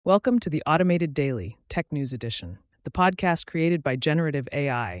Welcome to the Automated Daily Tech News Edition, the podcast created by Generative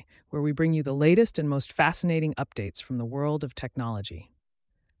AI, where we bring you the latest and most fascinating updates from the world of technology.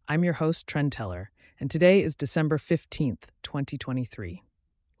 I'm your host, Trend Teller, and today is December 15th, 2023.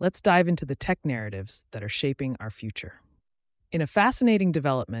 Let's dive into the tech narratives that are shaping our future. In a fascinating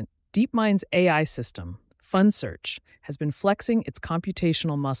development, DeepMind's AI system, FunSearch, has been flexing its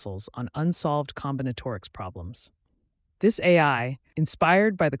computational muscles on unsolved combinatorics problems. This AI,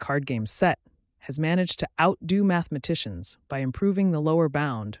 inspired by the card game Set, has managed to outdo mathematicians by improving the lower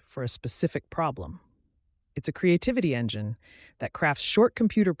bound for a specific problem. It's a creativity engine that crafts short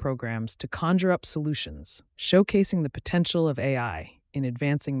computer programs to conjure up solutions, showcasing the potential of AI in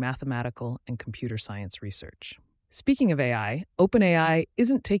advancing mathematical and computer science research. Speaking of AI, OpenAI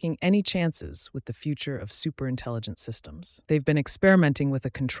isn't taking any chances with the future of superintelligent systems. They've been experimenting with a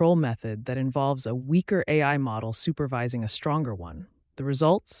control method that involves a weaker AI model supervising a stronger one. The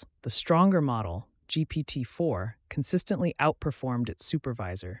results? The stronger model, GPT-4, consistently outperformed its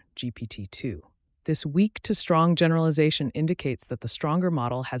supervisor, GPT-2. This weak to strong generalization indicates that the stronger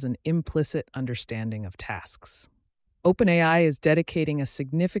model has an implicit understanding of tasks. OpenAI is dedicating a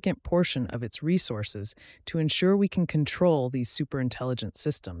significant portion of its resources to ensure we can control these superintelligent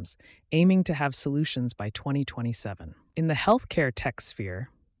systems, aiming to have solutions by 2027. In the healthcare tech sphere,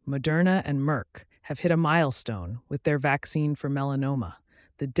 Moderna and Merck have hit a milestone with their vaccine for melanoma,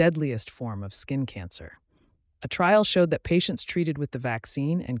 the deadliest form of skin cancer. A trial showed that patients treated with the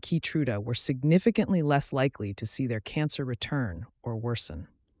vaccine and Keytruda were significantly less likely to see their cancer return or worsen.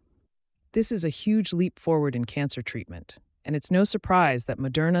 This is a huge leap forward in cancer treatment, and it's no surprise that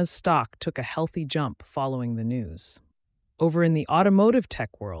Moderna's stock took a healthy jump following the news. Over in the automotive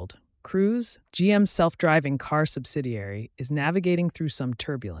tech world, Cruise, GM's self-driving car subsidiary, is navigating through some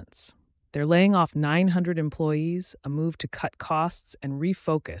turbulence. They're laying off 900 employees, a move to cut costs and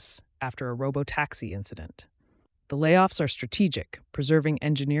refocus after a robotaxi incident. The layoffs are strategic, preserving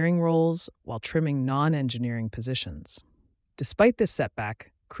engineering roles while trimming non-engineering positions. Despite this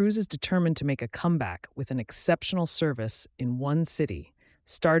setback, Cruise is determined to make a comeback with an exceptional service in one city,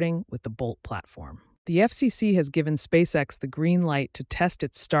 starting with the Bolt platform. The FCC has given SpaceX the green light to test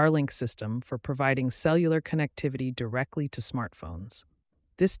its Starlink system for providing cellular connectivity directly to smartphones.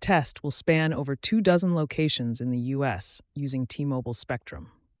 This test will span over 24 locations in the U.S. using T-Mobile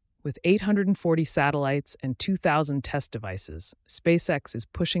spectrum. With 840 satellites and 2,000 test devices, SpaceX is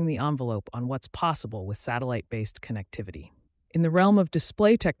pushing the envelope on what's possible with satellite-based connectivity. In the realm of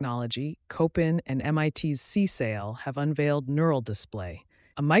display technology, Kopin and MIT's C-SAIL have unveiled Neural Display,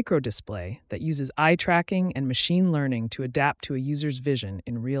 a microdisplay that uses eye tracking and machine learning to adapt to a user's vision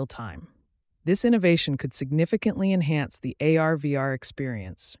in real time. This innovation could significantly enhance the AR/VR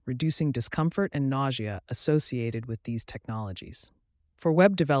experience, reducing discomfort and nausea associated with these technologies. For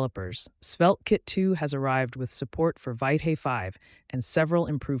web developers, SvelteKit 2 has arrived with support for Vite 5 and several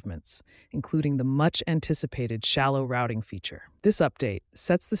improvements, including the much-anticipated shallow routing feature. This update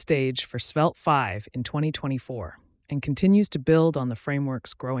sets the stage for Svelte 5 in 2024 and continues to build on the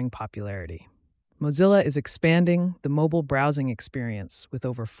framework's growing popularity. Mozilla is expanding the mobile browsing experience with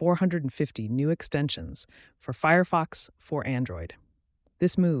over 450 new extensions for Firefox for Android.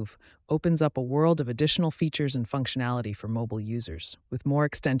 This move opens up a world of additional features and functionality for mobile users, with more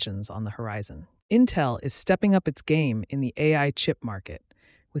extensions on the horizon. Intel is stepping up its game in the AI chip market,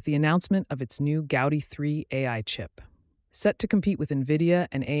 with the announcement of its new Gaudi 3 AI chip. Set to compete with NVIDIA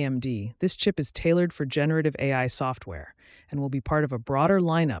and AMD, this chip is tailored for generative AI software and will be part of a broader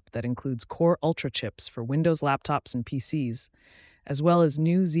lineup that includes Core Ultra chips for Windows laptops and PCs, as well as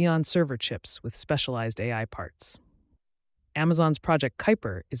new Xeon server chips with specialized AI parts. Amazon's Project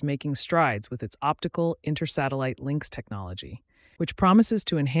Kuiper is making strides with its optical intersatellite links technology, which promises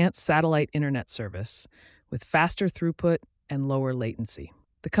to enhance satellite internet service with faster throughput and lower latency.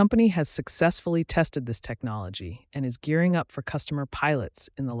 The company has successfully tested this technology and is gearing up for customer pilots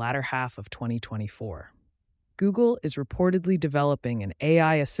in the latter half of 2024. Google is reportedly developing an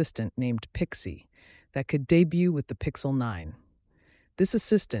AI assistant named Pixie that could debut with the Pixel 9. This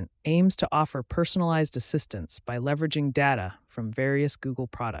assistant aims to offer personalized assistance by leveraging data from various Google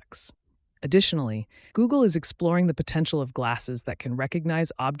products. Additionally, Google is exploring the potential of glasses that can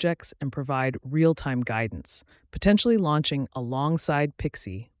recognize objects and provide real-time guidance, potentially launching alongside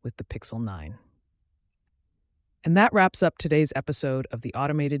Pixie with the Pixel 9. And that wraps up today's episode of the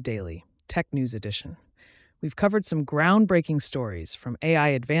Automated Daily Tech News Edition. We've covered some groundbreaking stories, from AI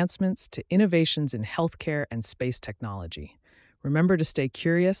advancements to innovations in healthcare and space technology. Remember to stay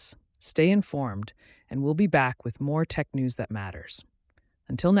curious, stay informed, and we'll be back with more tech news that matters.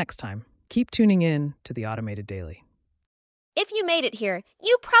 Until next time, keep tuning in to the Automated Daily. If you made it here,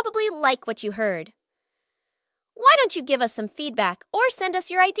 you probably like what you heard. Why don't you give us some feedback or send us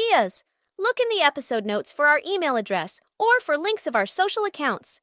your ideas? Look in the episode notes for our email address or for links of our social accounts.